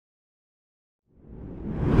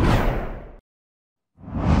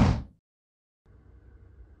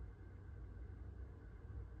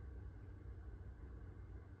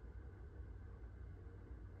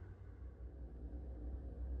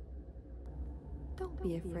Don't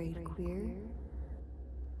be afraid, queer.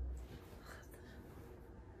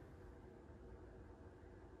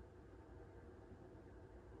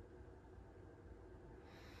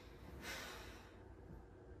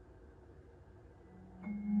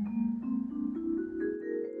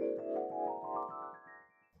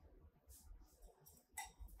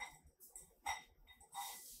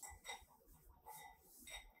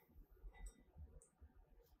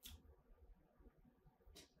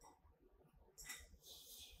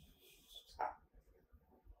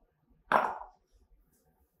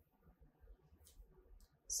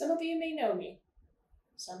 Some of you may know me,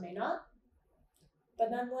 some may not, but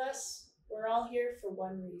nonetheless, we're all here for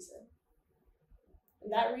one reason.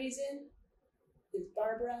 And that reason is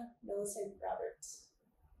Barbara Millicent Roberts.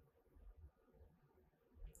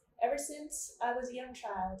 Ever since I was a young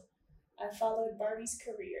child, I followed Barbie's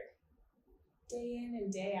career, day in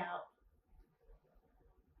and day out.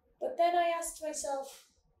 But then I asked myself,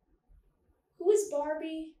 who is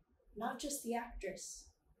Barbie? Not just the actress,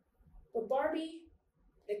 but Barbie,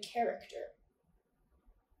 the character.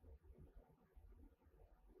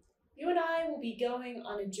 You and I will be going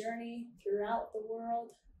on a journey throughout the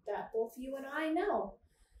world that both you and I know,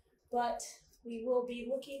 but we will be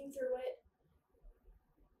looking through it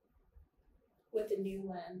with a new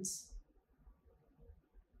lens.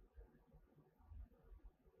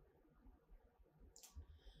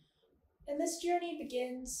 And this journey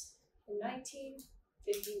begins in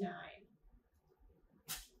 1959.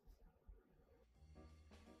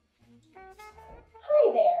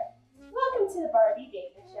 Hi there! Welcome to the Barbie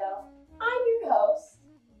Baking Show. I'm your host.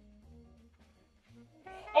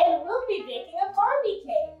 And we'll be baking a Barbie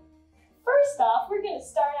cake. First off, we're going to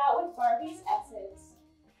start out with Barbie's essence.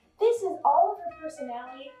 This is all of her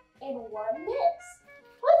personality in one mix.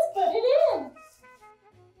 Let's put it in!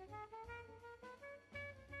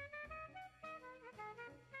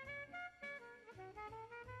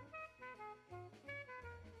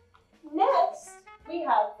 Next, we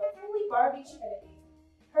have the Holy Barbie Trinity.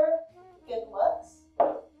 Her good looks,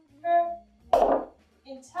 her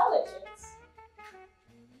intelligence,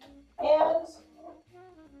 and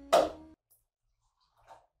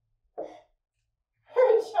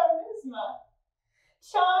her charisma.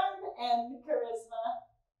 Charm and charisma.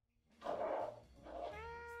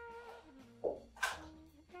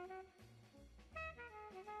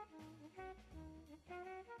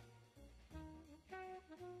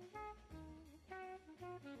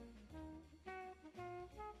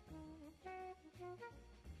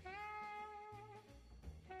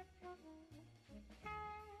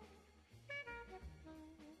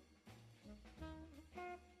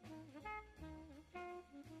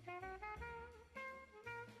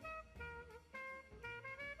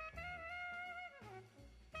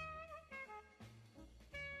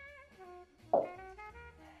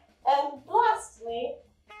 And lastly,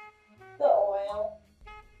 the oil.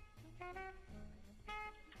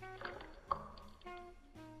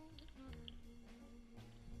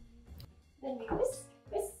 Then we whisk,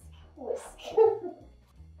 whisk, whisk.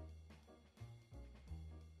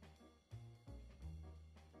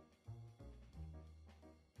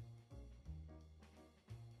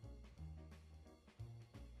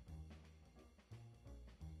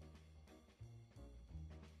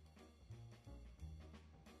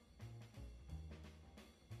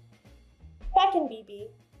 Back in BB,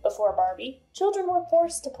 before Barbie, children were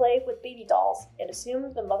forced to play with baby dolls and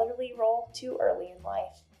assumed the motherly role too early in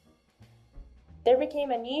life. There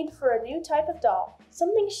became a need for a new type of doll,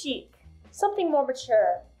 something chic, something more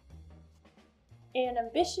mature. An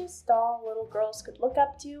ambitious doll little girls could look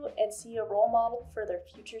up to and see a role model for their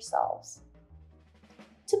future selves.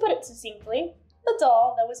 To put it succinctly, a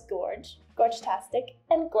doll that was gorge-tastic,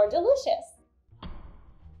 and gorgelicious.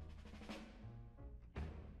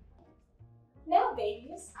 Now,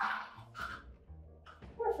 babies,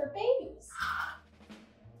 we're for babies.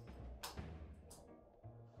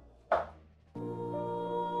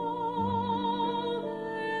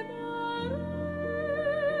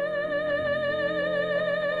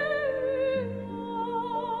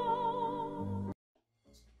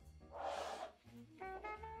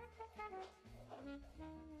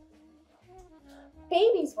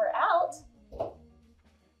 Babies were out.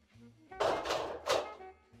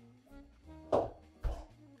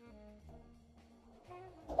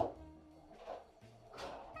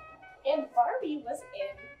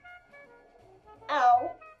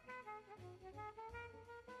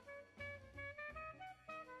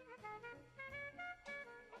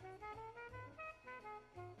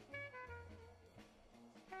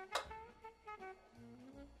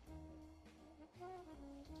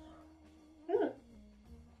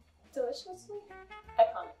 deliciously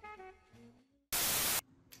iconic.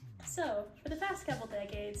 So, for the past couple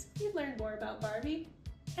decades, we've learned more about Barbie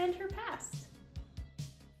and her past.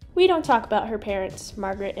 We don't talk about her parents,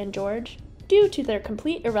 Margaret and George, due to their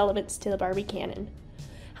complete irrelevance to the Barbie canon.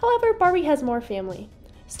 However, Barbie has more family,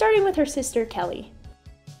 starting with her sister Kelly.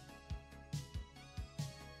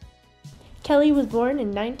 Kelly was born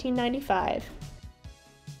in 1995.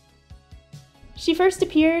 She first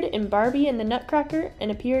appeared in Barbie and the Nutcracker and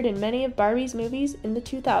appeared in many of Barbie's movies in the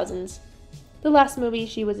 2000s. The last movie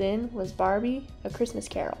she was in was Barbie: A Christmas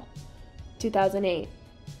Carol, 2008,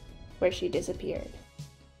 where she disappeared.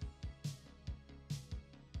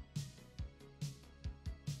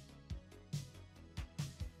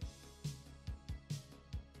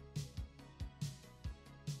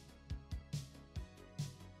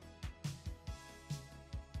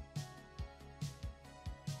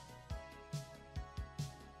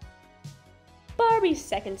 Barbie's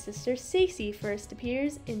second sister, Stacey, first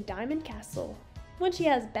appears in Diamond Castle when she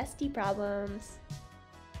has bestie problems.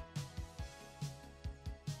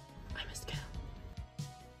 I must go.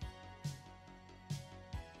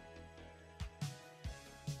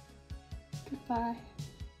 Goodbye.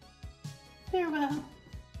 Farewell.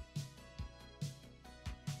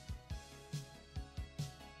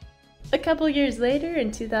 A couple years later,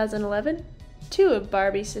 in 2011, two of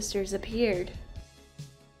Barbie's sisters appeared.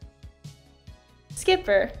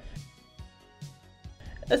 Skipper,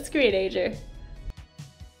 a screen-ager,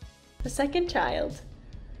 a second child,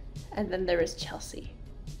 and then there was Chelsea,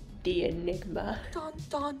 the enigma. Dun,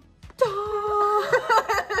 dun, dun.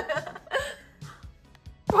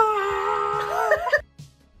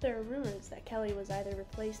 There are rumors that Kelly was either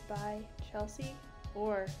replaced by Chelsea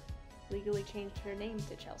or legally changed her name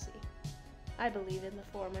to Chelsea. I believe in the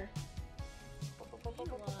former.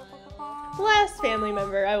 The last family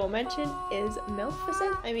member I will mention is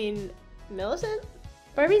Millicent?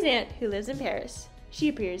 Barbie's aunt who lives in Paris. She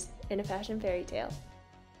appears in a fashion fairy tale.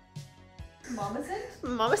 Momicent?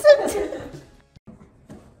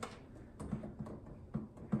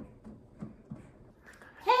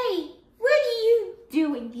 Hey, what are you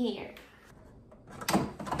doing here?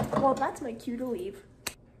 Well, that's my cue to leave.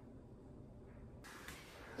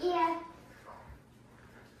 Yeah.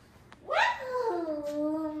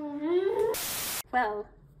 Well,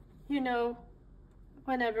 you know,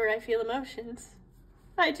 whenever I feel emotions,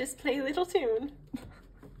 I just play a little tune.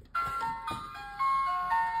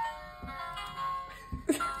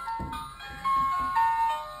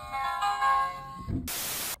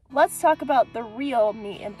 Let's talk about the real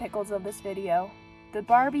meat and pickles of this video, the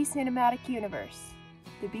Barbie Cinematic Universe,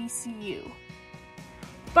 the BCU.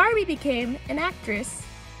 Barbie became an actress,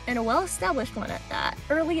 and a well-established one at that,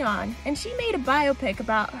 early on, and she made a biopic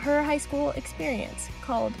about her high school experience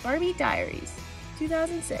called Barbie Diaries,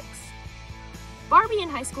 2006. Barbie in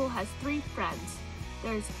high school has three friends.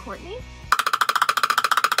 There's Courtney,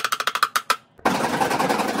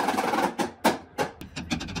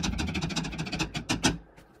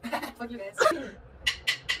 Fuck you guys.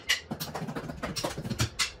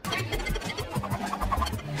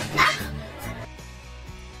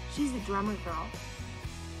 she's the drummer girl,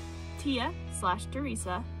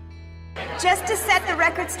 Tia/Teresa, Just to set the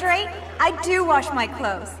record straight, I do wash my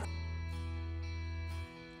clothes.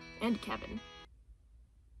 and Kevin.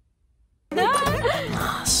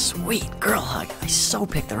 Ah, sweet. Girl hug. I so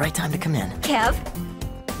picked the right time to come in. Kev?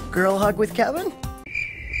 Girl hug with Kevin?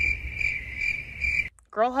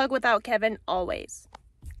 Girl hug without Kevin, always.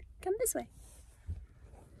 Come this way.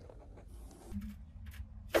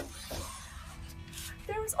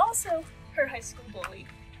 There was also her high school bully,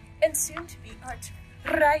 and soon to be arch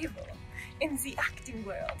rival in the acting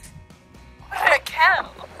world,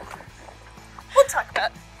 Raquel. We'll talk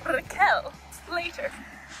about Raquel later.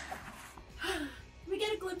 We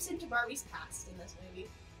get a glimpse into Barbie's past in this movie,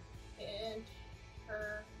 and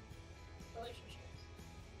her relationships.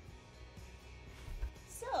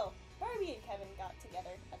 So, Barbie and Kevin got together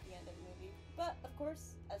at the end of the movie, but of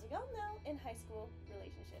course, as we all know, in high school,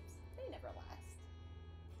 relationships, they never last.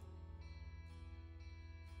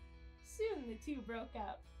 Soon the two broke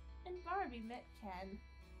up, and Barbie met Ken.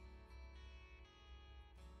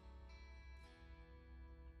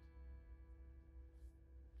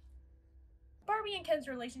 Barbie and Ken's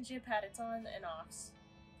relationship had its on and offs,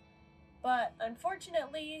 but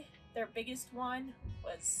unfortunately, their biggest one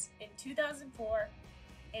was in 2004,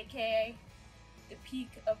 aka the peak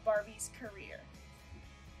of Barbie's career.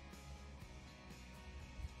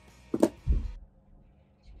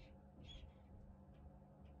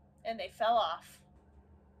 And they fell off.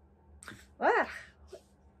 Ugh.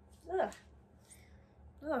 Ugh.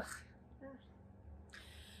 Ugh.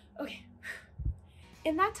 Okay.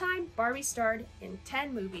 In that time, Barbie starred in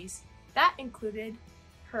 10 movies. That included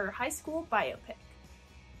her high school biopic.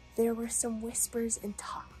 There were some whispers and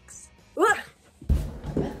talks. Ugh!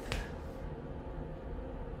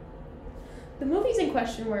 The movies in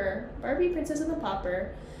question were Barbie, Princess and the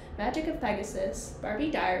Pauper, Magic of Pegasus,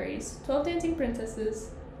 Barbie Diaries, 12 Dancing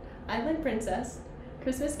Princesses, Island Princess,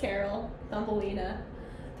 Christmas Carol, Thumbelina,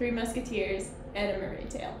 Three Musketeers, and A Mermaid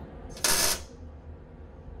Tale.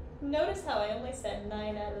 Notice how I only said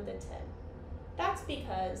 9 out of the 10. That's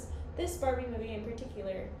because this Barbie movie in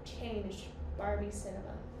particular changed Barbie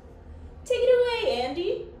cinema. Take it away,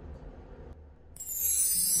 Andy!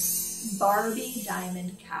 Barbie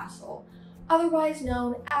Diamond Castle, otherwise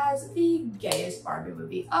known as the gayest Barbie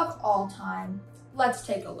movie of all time. Let's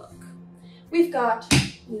take a look. We've got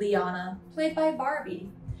Liana, played by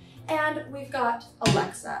Barbie, and we've got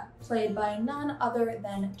Alexa, played by none other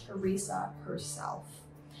than Teresa herself.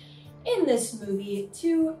 In this movie,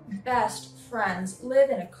 two best friends live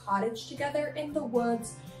in a cottage together in the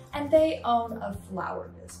woods, and they own a flower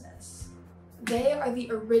business. They are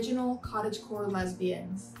the original cottagecore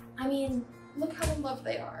lesbians. I mean, look how in love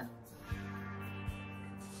they are.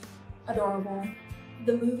 Adorable.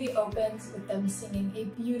 The movie opens with them singing a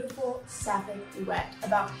beautiful sapphic duet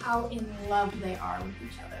about how in love they are with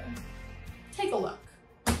each other. Take a look.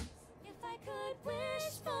 If I could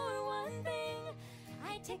wish for one thing,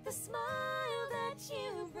 I'd take the smile that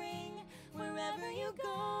you bring. Wherever you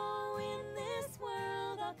go in this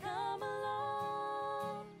world, I'll come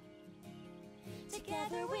along.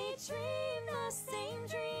 Together we dream the same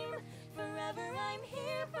dream. Forever I'm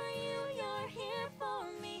here for you, you're here for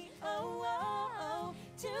me. Oh, oh, oh,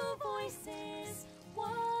 two voices,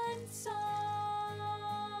 one song.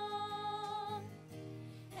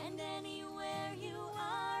 And anywhere you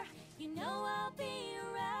are, you know I'll be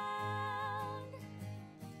around.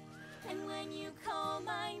 And when you call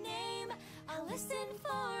my name, I'll listen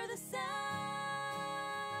for the sound.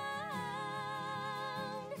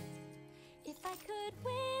 If I could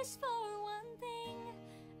wish for one thing,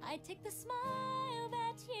 I'd take the smile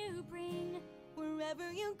that you bring.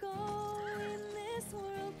 Wherever you go in this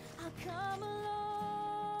world, I'll come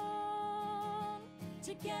along.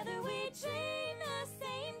 Together we dream the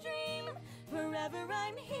same dream. Forever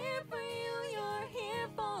I'm here for you, you're here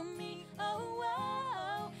for me. Oh,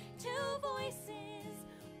 oh, oh, two voices,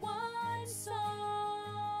 one song.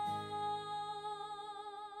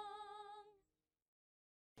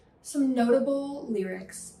 Some notable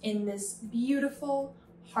lyrics in this beautiful,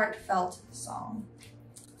 heartfelt song.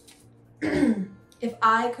 If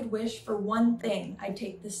I could wish for one thing, I'd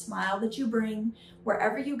take the smile that you bring.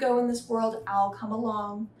 Wherever you go in this world, I'll come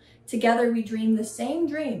along. Together we dream the same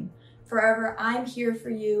dream. Forever I'm here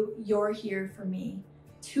for you, you're here for me.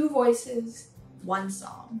 Two voices, one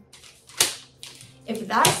song. If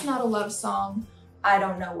that's not a love song, I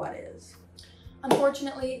don't know what is.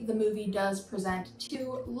 Unfortunately, the movie does present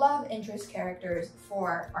two love interest characters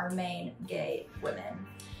for our main gay women.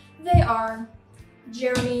 They are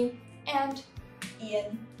Jeremy and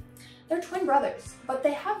Ian. They're twin brothers, but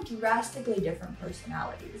they have drastically different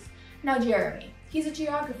personalities. Now Jeremy, he's a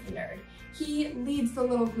geography nerd. He leads the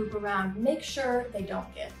little group around, makes sure they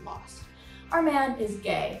don't get lost. Our man is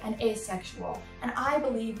gay and asexual, and I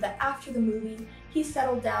believe that after the movie, he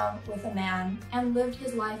settled down with a man and lived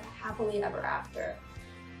his life happily ever after.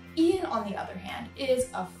 Ian, on the other hand, is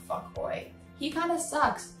a fuckboy. He kind of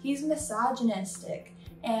sucks. He's misogynistic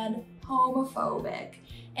and homophobic,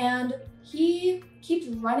 and he keeps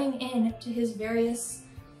running into his various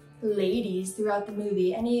ladies throughout the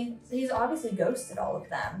movie, and he's obviously ghosted all of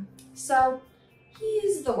them. So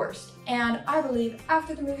he's the worst, and I believe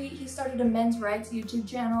after the movie he started a men's rights YouTube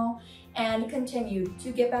channel and continued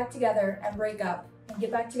to get back together and break up, and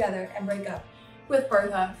get back together and break up with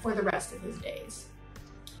Bertha for the rest of his days.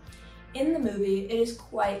 In the movie, it is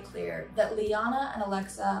quite clear that Liana and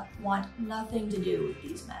Alexa want nothing to do with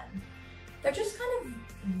these men. They're just kind of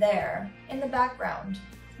there, in the background,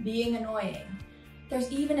 being annoying.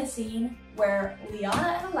 There's even a scene where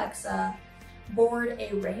Liana and Alexa board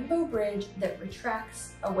a rainbow bridge that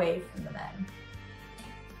retracts away from the men.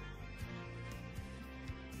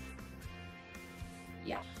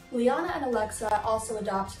 Yeah. Liana and Alexa also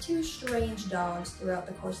adopt two strange dogs throughout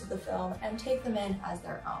the course of the film and take them in as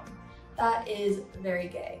their own. That is very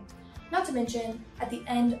gay. Not to mention, at the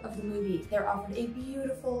end of the movie, they're offered a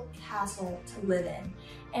beautiful castle to live in,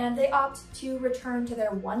 and they opt to return to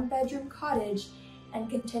their one-bedroom cottage and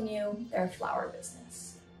continue their flower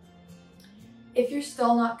business. If you're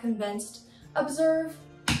still not convinced, observe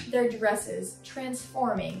their dresses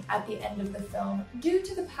transforming at the end of the film due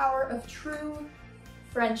to the power of true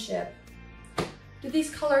friendship. Do these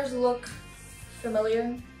colors look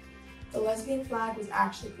familiar? The lesbian flag was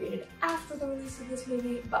actually created after the release of this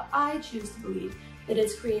movie, but I choose to believe that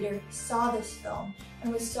its creator saw this film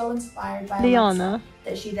and was so inspired by Alexa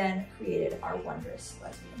that she then created our wondrous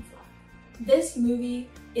lesbian flag. This movie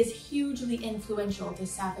is hugely influential to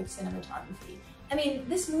sapphic cinematography. I mean,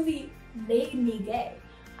 this movie made me gay.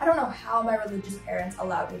 I don't know how my religious parents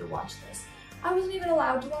allowed me to watch this. I wasn't even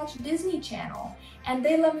allowed to watch Disney Channel, and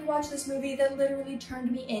they let me watch this movie that literally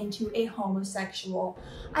turned me into a homosexual.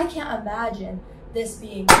 I can't imagine this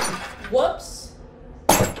being... Whoops.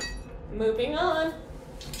 Moving on.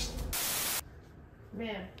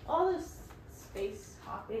 Man, all this space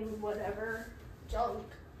hopping, whatever, junk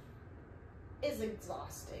is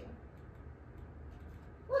exhausting.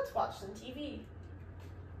 Let's watch some TV.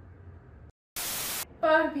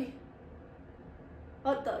 Barbie.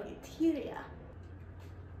 Hot doggy Tyria.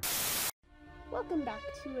 Welcome back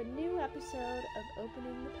to a new episode of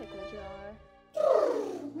Opening the Pickle Jar.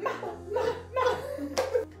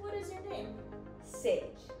 What is your name?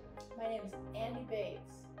 Sage. My name is Andy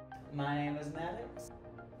Bates. My name is Maddox.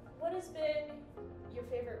 What has been your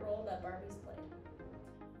favorite role that Barbie's played?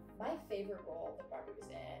 My favorite role that Barbie was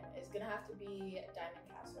in is gonna have to be Diamond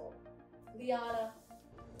Castle. Liana,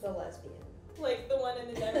 the lesbian. Like the one in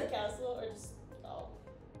the Diamond Castle, or just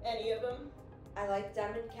any of them? I liked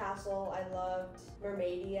Diamond Castle. I loved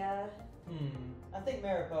Mermaidia. I think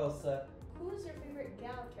Mariposa. Who's your favorite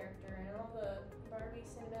gal character in all the Barbie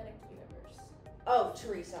cinematic universe? Oh,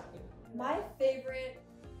 Teresa. My favorite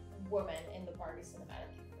woman in the Barbie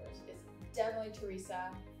cinematic universe is definitely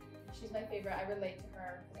Teresa. She's my favorite. I relate to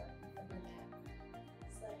her because I'm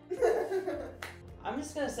a brunette. I'm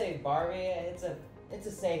just gonna say Barbie. It's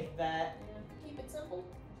a safe bet. Yeah. Keep it simple.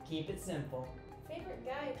 Keep it simple. Favorite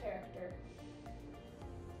guy character?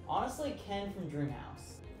 Honestly, Ken from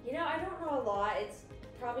Dreamhouse. You know, I don't know a lot. It's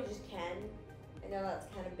probably just Ken. I know that's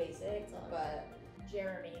kind of basic, but...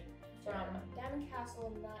 Jeremy from Diamond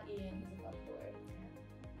Castle, not Ian, he's a fuckboy.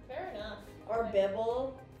 Fair enough. Or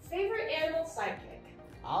Bibble. Favorite animal sidekick?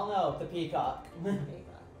 I don't know, the peacock.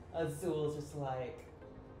 Peacock. Azul's just like,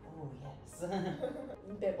 oh yes.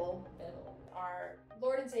 Bibble. Our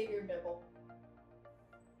Lord and Savior Bibble.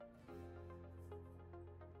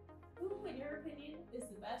 Who, in your opinion, is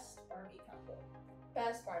the best Barbie couple?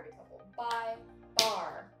 Best Barbie couple by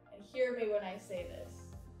far. And hear me when I say this.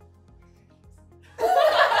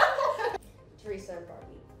 Teresa and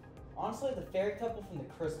Barbie. Honestly, the fairy couple from the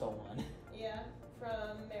Crystal one. Yeah,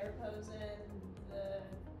 from Mariposa and the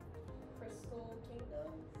Crystal Kingdom.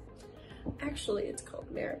 Actually, it's called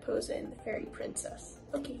Mariposa and the Fairy Princess.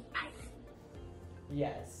 Okay, bye.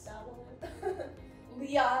 Yes. That one.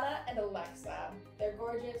 Liana and Alexa. They're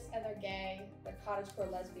gorgeous and they're gay. They're cottagecore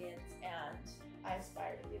lesbians, and I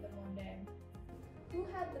aspire to be them one day. Who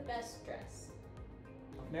had the best dress?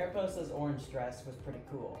 Mariposa's orange dress was pretty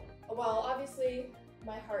cool. Well, obviously,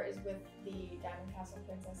 my heart is with the Diamond Castle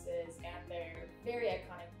princesses and their very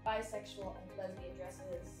iconic bisexual and lesbian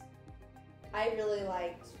dresses. I really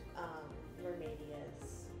liked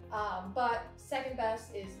Mermaidia's. But second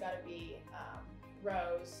best is gotta be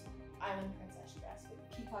Rose, Island Princess dress with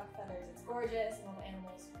peacock feathers. It's gorgeous, and all the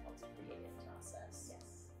animals helped create it in the process.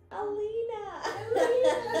 Yes. Alina!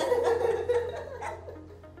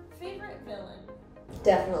 Favorite villain?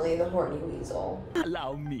 Definitely the horny weasel.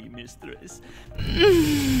 Allow me, mistress.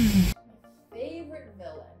 Favorite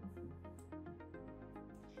villain?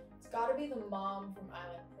 It's gotta be the mom from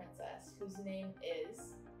Island Princess, whose name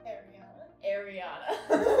is Ariana.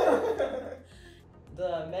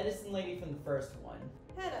 The medicine lady from the first one.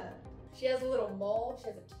 Henna. She has a little mole, she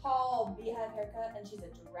has a tall beehive haircut, and she's a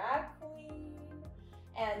drag queen.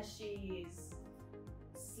 And she's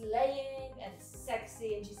slaying and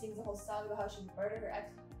sexy, and she sings a whole song about how she murdered her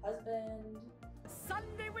ex-husband.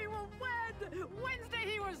 Sunday we were wed, Wednesday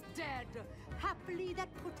he was dead. Happily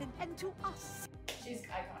that put an end to us. She's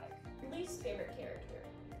iconic. Least favorite character?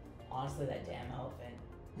 Honestly, that damn elephant.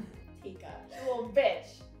 Tika. She's a little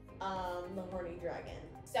bitch. The horny dragon.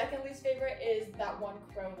 Second least favorite is that one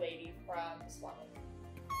crow lady from Swan Lake.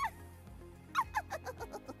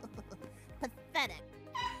 Pathetic.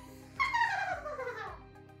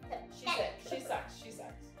 She's sick. She sucks. She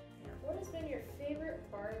sucks. What has been your favorite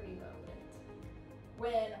Barbie moment?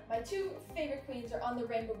 When my two favorite queens are on the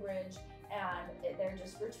Rainbow Bridge and they're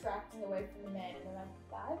just retracting away from the men and they're like,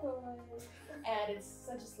 bye boys. And it's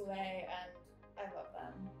such a sleigh and I love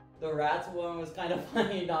them. The rats one was kind of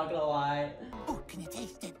funny, not gonna lie. Oh, can you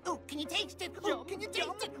taste it? Oh, can you taste it? Oh, can you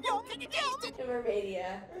taste it? Oh, can you taste it? And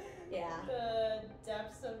Mermaidia. Yeah. The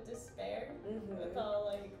depths of despair. With all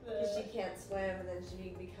like the. Because she can't swim, and then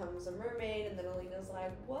she becomes a mermaid, and then Alina's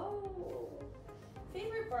like, whoa.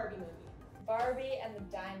 Favorite Barbie movie? Barbie and the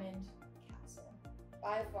Diamond Castle.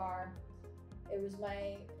 By far, it was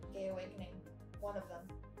my gay awakening. One of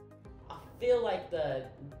them. I feel like the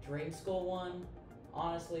Dream School one,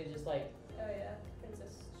 honestly, just like. Oh yeah,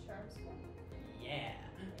 Princess Charm School. Yeah.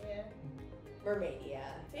 Yeah. Mermaid,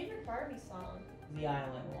 yeah. Favorite Barbie song? The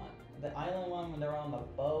island one. The island one when they're on the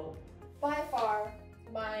boat. By far,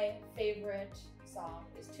 my favorite song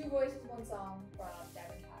is Two Voices, One Song from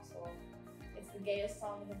Diamond Castle. It's the gayest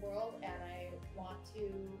song in the world, and I want to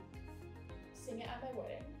sing it at my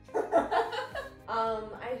wedding.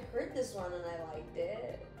 I heard this one and I liked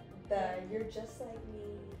it. The You're Just Like Me.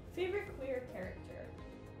 Favorite queer character?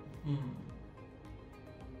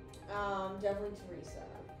 Definitely Teresa.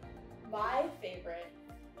 My favorite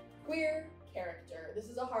queer character, this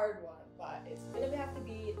is a hard one, but it's gonna have to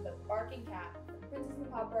be the barking cat from Princess and the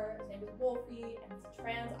Pauper. His name is Wolfie, and he's a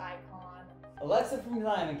trans icon. Alexa from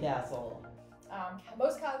Diamond Castle.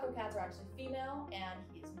 Most calico cats are actually female, and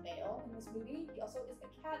he's male in this movie. He also is a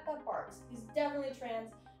cat that barks. He's definitely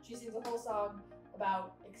trans. She sings a whole song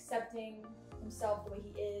about accepting himself the way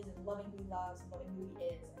he is, and loving who he loves, and loving who he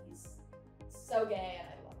is, and he's so gay, and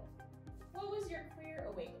I love it. What was your queer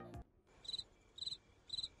awakening?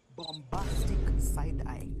 Bombastic side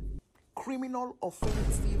eye. Criminal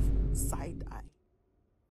offensive side eye.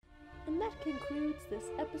 And that concludes this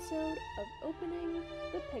episode of Opening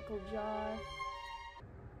the Pickle Jar.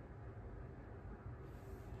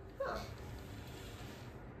 Huh.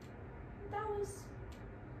 That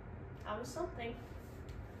was something.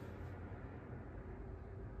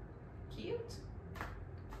 Cute.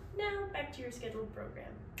 Now, back to your scheduled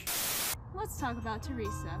program. Let's talk about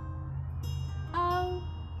Teresa. Oh,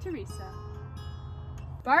 Teresa.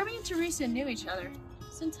 Barbie and Teresa knew each other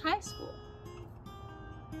since high school.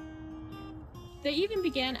 They even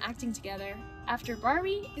began acting together after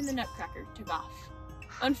Barbie in the Nutcracker took off.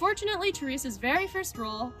 Unfortunately, Teresa's very first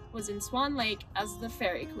role was in Swan Lake as the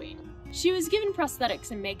Fairy Queen. She was given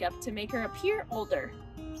prosthetics and makeup to make her appear older,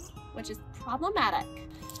 which is problematic.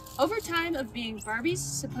 Over time of being Barbie's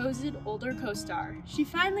supposed older co-star, she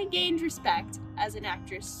finally gained respect as an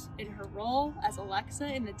actress in her role as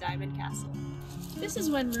Alexa in the Diamond Castle. This is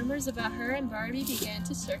when rumors about her and Barbie began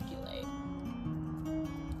to circulate.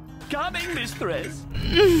 Coming, mistress!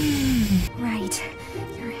 Right.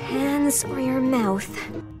 Your hands or your mouth.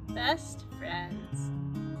 Best friends.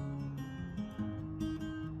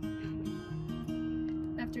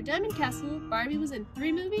 After Diamond Castle, Barbie was in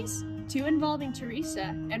 3 movies, 2 involving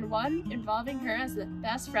Teresa, and 1 involving her as the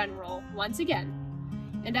best friend role once again.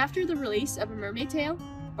 And after the release of A Mermaid Tale,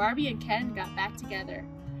 Barbie and Ken got back together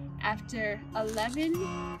after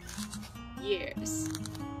 11 years.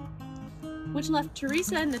 Which left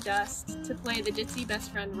Teresa in the dust to play the ditzy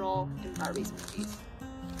best friend role in Barbie's movies.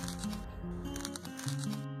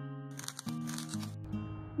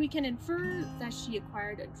 We can infer that she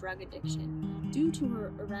acquired a drug addiction due to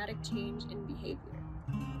her erratic change in behavior.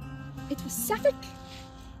 It was sapphic,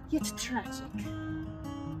 yet tragic,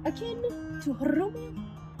 akin to Romeo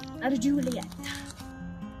and Juliet.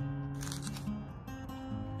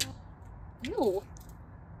 Ew.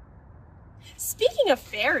 Speaking of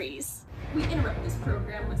fairies, we interrupt this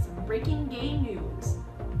program with some breaking gay news.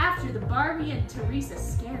 After the Barbie and Teresa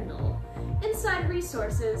scandal, Inside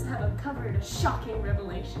Resources have uncovered a shocking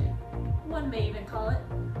revelation. One may even call it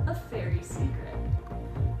a fairy secret.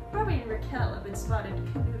 Barbie and Raquel have been spotted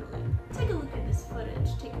canoodling. Take a look at this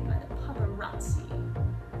footage taken by the paparazzi.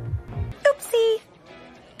 Oopsie.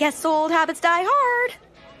 Guess old habits die hard.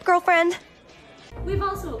 Girlfriend. We've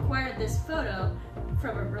also acquired this photo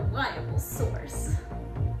from a reliable source.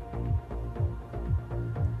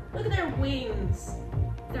 Look at their wings.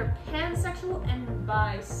 They're pansexual and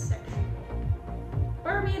bisexual.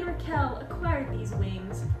 Barbie and Raquel acquired these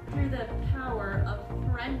wings through the power of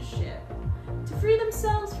friendship to free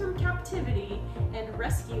themselves from captivity and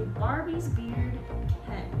rescue Barbie's beard,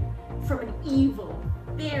 Ken, from an evil,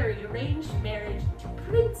 fairy arranged marriage to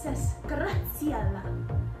Princess Graziella.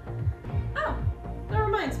 Oh, that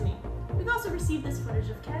reminds me. We've also received this footage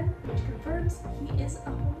of Ken, which confirms he is a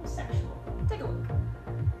homosexual. Take a look.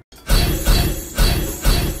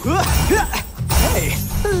 Hey!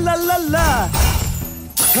 La la la!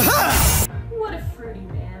 What a fruity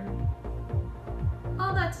man.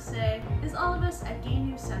 All that to say is all of us at Gay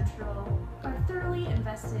News Central are thoroughly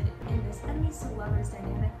invested in this enemies to lovers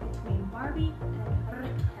dynamic between Barbie and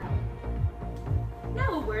Raquel.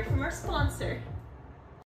 Now a word from our sponsor.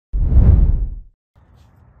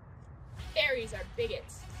 Fairies are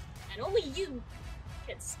bigots, and only you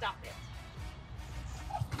can stop it.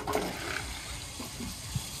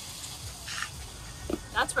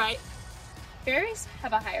 That's right. Fairies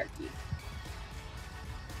have a hierarchy.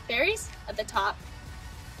 Fairies at the top,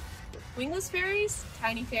 wingless fairies,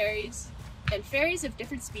 tiny fairies, and fairies of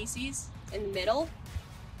different species in the middle,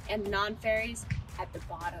 and non-fairies at the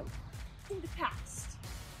bottom. In the past,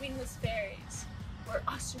 wingless fairies were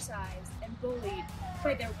ostracized and bullied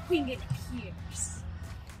by their winged peers.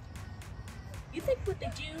 You think what they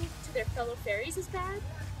do to their fellow fairies is bad?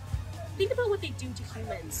 Think about what they do to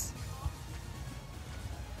humans.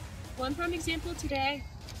 One prime example today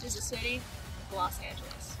is the city of Los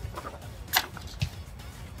Angeles.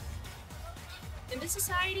 In this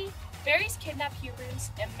society, fairies kidnap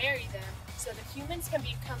humans and marry them so the humans can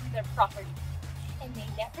become their property. And they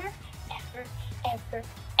never, ever, ever,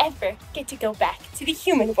 ever get to go back to the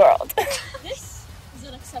human world. This is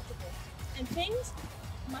unacceptable, and things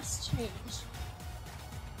must change.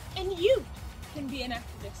 And you can be an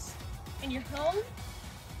activist in your home,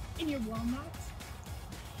 in your Walmart,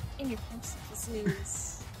 in your post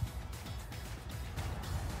offices.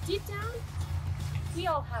 Deep down, we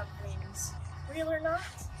all have dreams, real or not.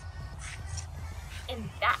 And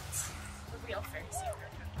that's the real fairy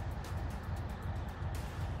secret.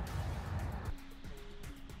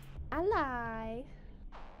 I lie.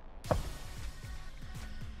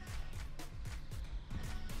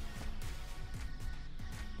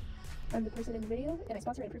 I'm the person in the video, and I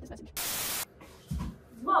sponsor and approve this message.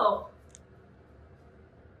 Whoa!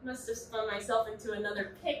 Must have spun myself into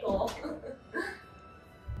another pickle.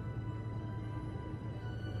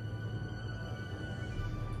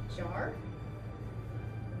 Jar?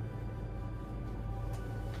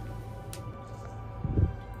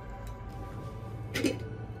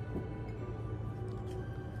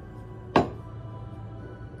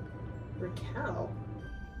 Raquel?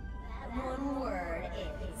 That one word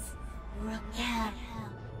is Raquel.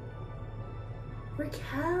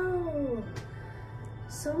 Raquel!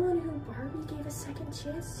 Someone who Barbie gave a second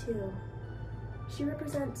chance to. She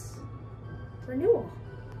represents renewal.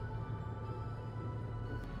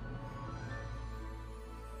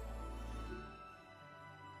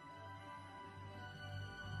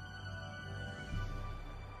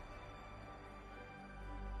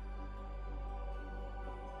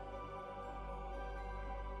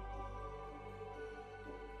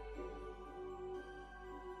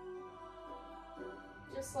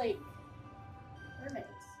 Just like mermaids.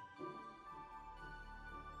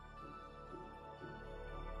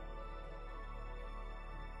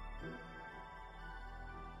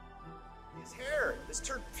 His hair has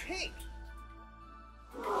turned pink.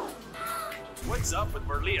 What's up with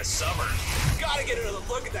Merlia Summer? Gotta get another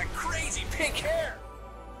look at that crazy pink hair.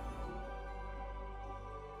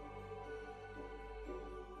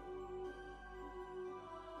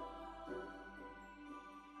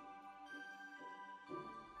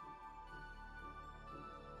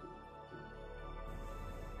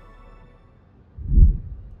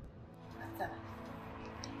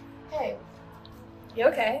 Hey, you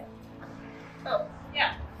okay? Oh,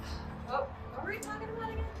 yeah. Oh, what were we talking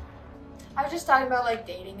about again? I was just talking about like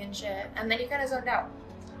dating and shit, and then you kind of zoned out.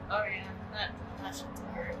 Oh yeah, that shit's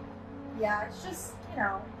hard. Yeah, it's just, you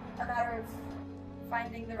know, a matter of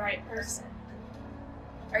finding the right person.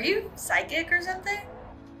 Are you psychic or something?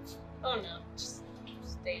 Oh no, just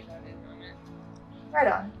deja vu moment. Right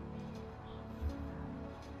on.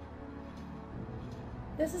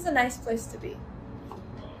 This is a nice place to be.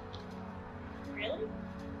 Really?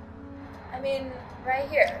 I mean, right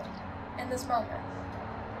here, in this moment.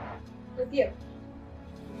 With you.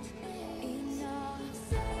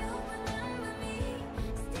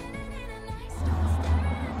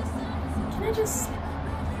 Can I just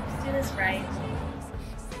do this right?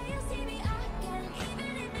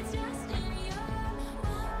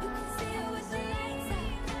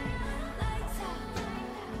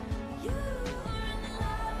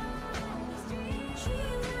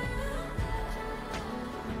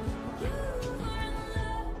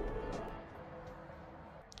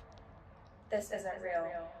 This isn't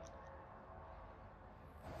real.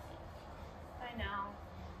 I know.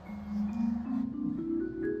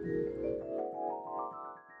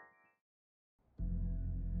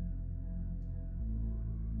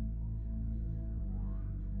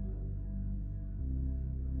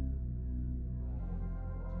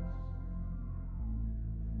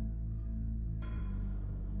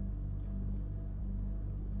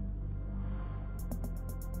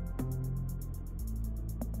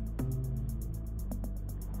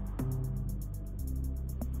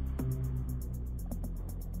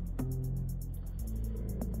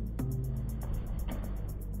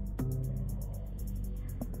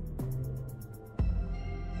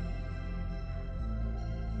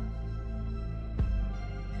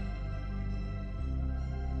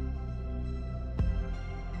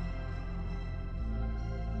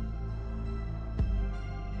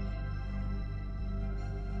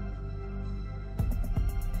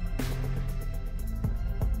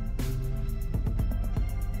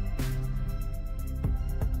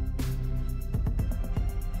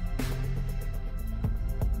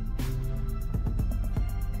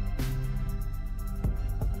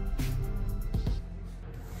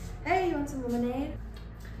 some lemonade?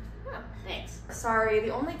 Oh, thanks. Sorry, the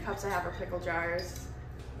only cups I have are pickle jars.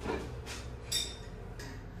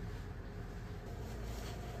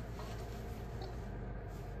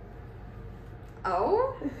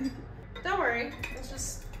 Oh? Don't worry, it's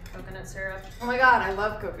just coconut syrup. Oh my god, I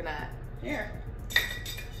love coconut. Here.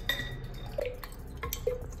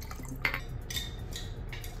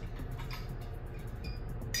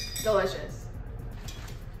 Delicious.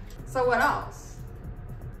 So what else?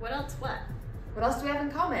 What else what? What else do we have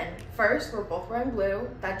in common? First, we're both wearing blue.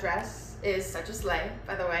 That dress is such a slay,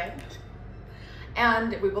 by the way.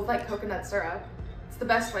 And we both like coconut syrup. It's the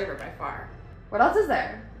best flavor by far. What else is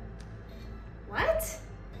there? What?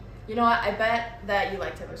 You know what? I bet that you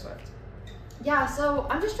like Taylor Swift. Yeah, so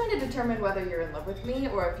I'm just trying to determine whether you're in love with me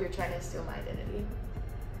or if you're trying to steal my identity.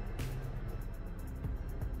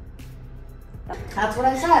 That's what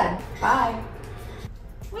I said. Bye.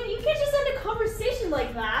 Wait, you can't just end a conversation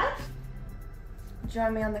like that.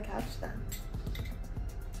 Join me on the couch then.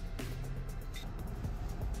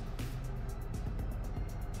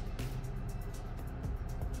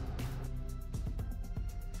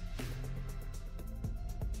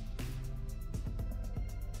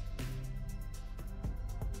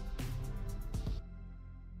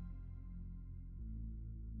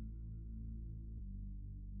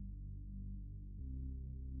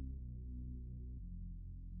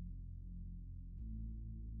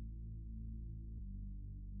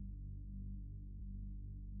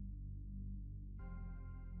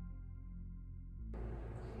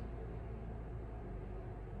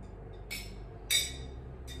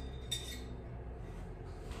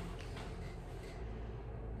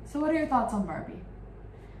 So what are your thoughts on Barbie?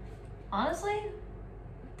 Honestly,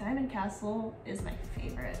 Diamond Castle is my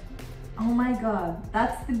favorite. Oh my god,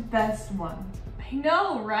 that's the best one. I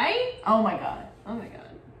know, right? Oh my god. Oh my god.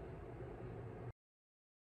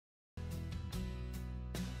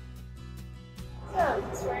 So,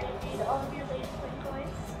 this is where you need all of your lady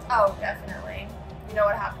toys. Oh, definitely. You know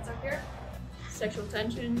what happens up here? Sexual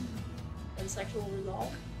tension and sexual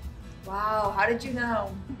resolve. Wow, how did you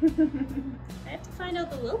know? I have to find out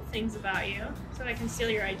the little things about you so I can steal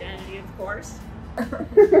your identity, of course.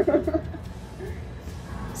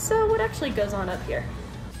 So what actually goes on up here?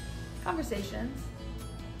 Conversations.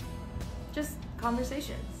 Just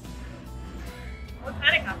conversations. What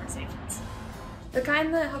kind of conversations? The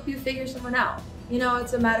kind that help you figure someone out. You know,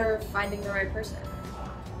 it's a matter of finding the right person.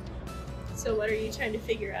 So what are you trying to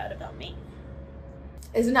figure out about me?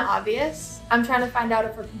 Isn't it obvious? I'm trying to find out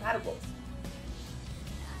if we're compatible.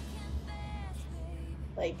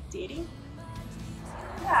 Like dating?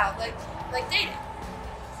 Yeah, like dating.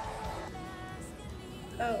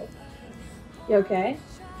 Oh. You okay?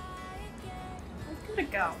 I've gotta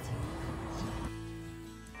go.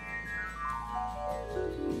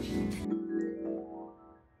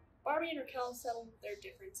 Barbie and Raquel settled their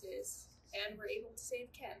differences and were able to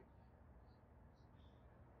save Ken.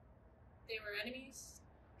 They were enemies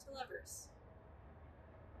to lovers.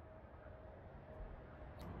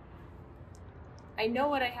 I know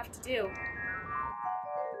what I have to do.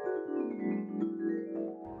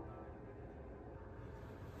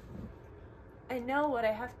 I know what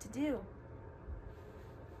I have to do.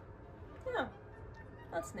 Oh,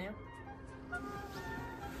 that's new.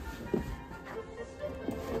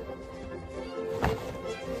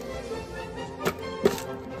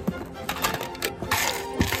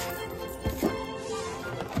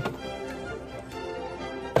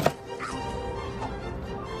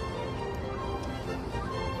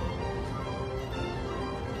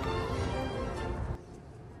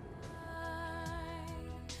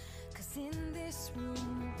 In this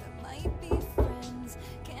room, there might be friends.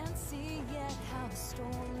 Can't see yet how the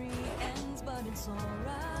story ends, but it's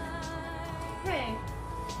alright. Hey.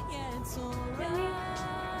 Yeah, it's alright.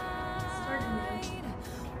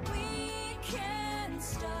 We can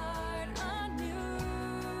start anew.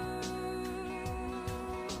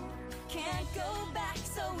 Can't go back,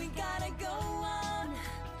 so we gotta go on.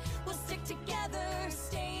 We'll stick together,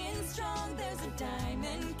 staying strong. There's a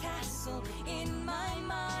diamond castle in my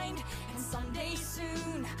mind. Someday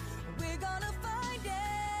soon, we're gonna find it.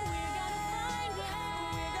 We're gonna find it.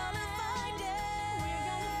 We're gonna find it. We're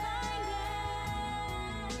gonna find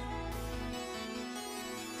it.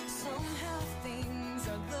 Somehow things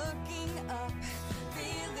are looking up,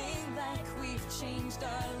 feeling like we've changed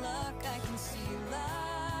our luck. I can see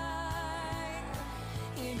light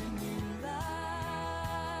in a new